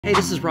Hey,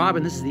 this is Rob,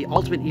 and this is the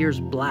Ultimate Ears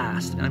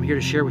Blast, and I'm here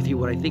to share with you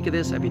what I think of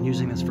this. I've been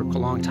using this for a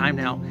long time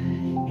now,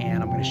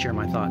 and I'm going to share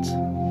my thoughts.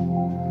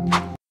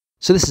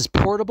 So this is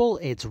portable,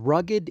 it's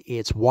rugged,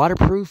 it's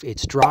waterproof,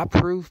 it's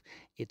drop-proof,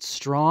 it's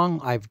strong.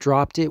 I've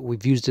dropped it.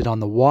 We've used it on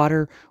the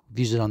water, we've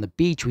used it on the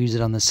beach, we use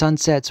it on the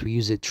sunsets, we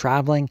use it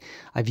traveling.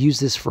 I've used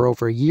this for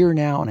over a year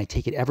now, and I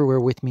take it everywhere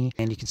with me.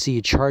 And you can see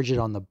you charge it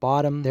on the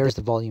bottom. There's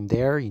the volume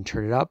there. You can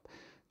turn it up,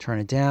 turn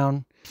it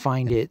down.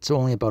 Find it's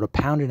only about 1.5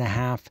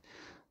 pounds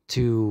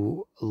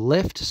to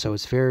lift, so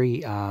it's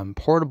very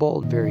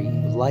portable, very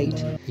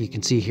light. You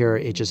can see here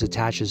it just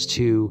attaches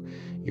to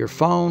your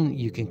phone.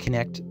 You can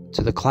connect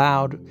to the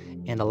cloud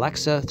and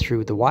Alexa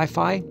through the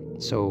Wi-Fi,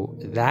 so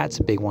that's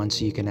a big one.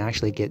 So you can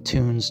actually get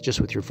tunes just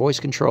with your voice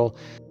control.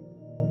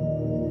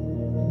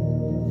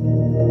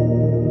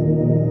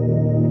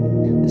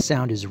 The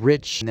sound is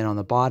rich, and then on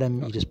the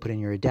bottom you just put in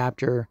your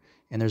adapter,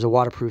 and there's a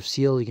waterproof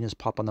seal you can just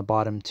pop on the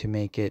bottom to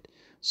make it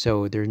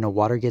so there's no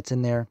water gets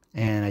in there.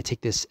 And I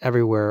take this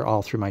everywhere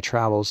all through my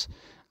travels.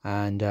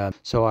 And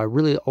so I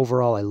really,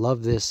 overall, I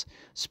love this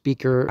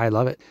speaker. I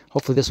love it.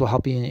 Hopefully this will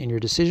help you in your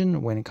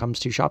decision when it comes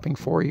to shopping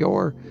for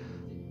your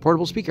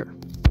portable speaker.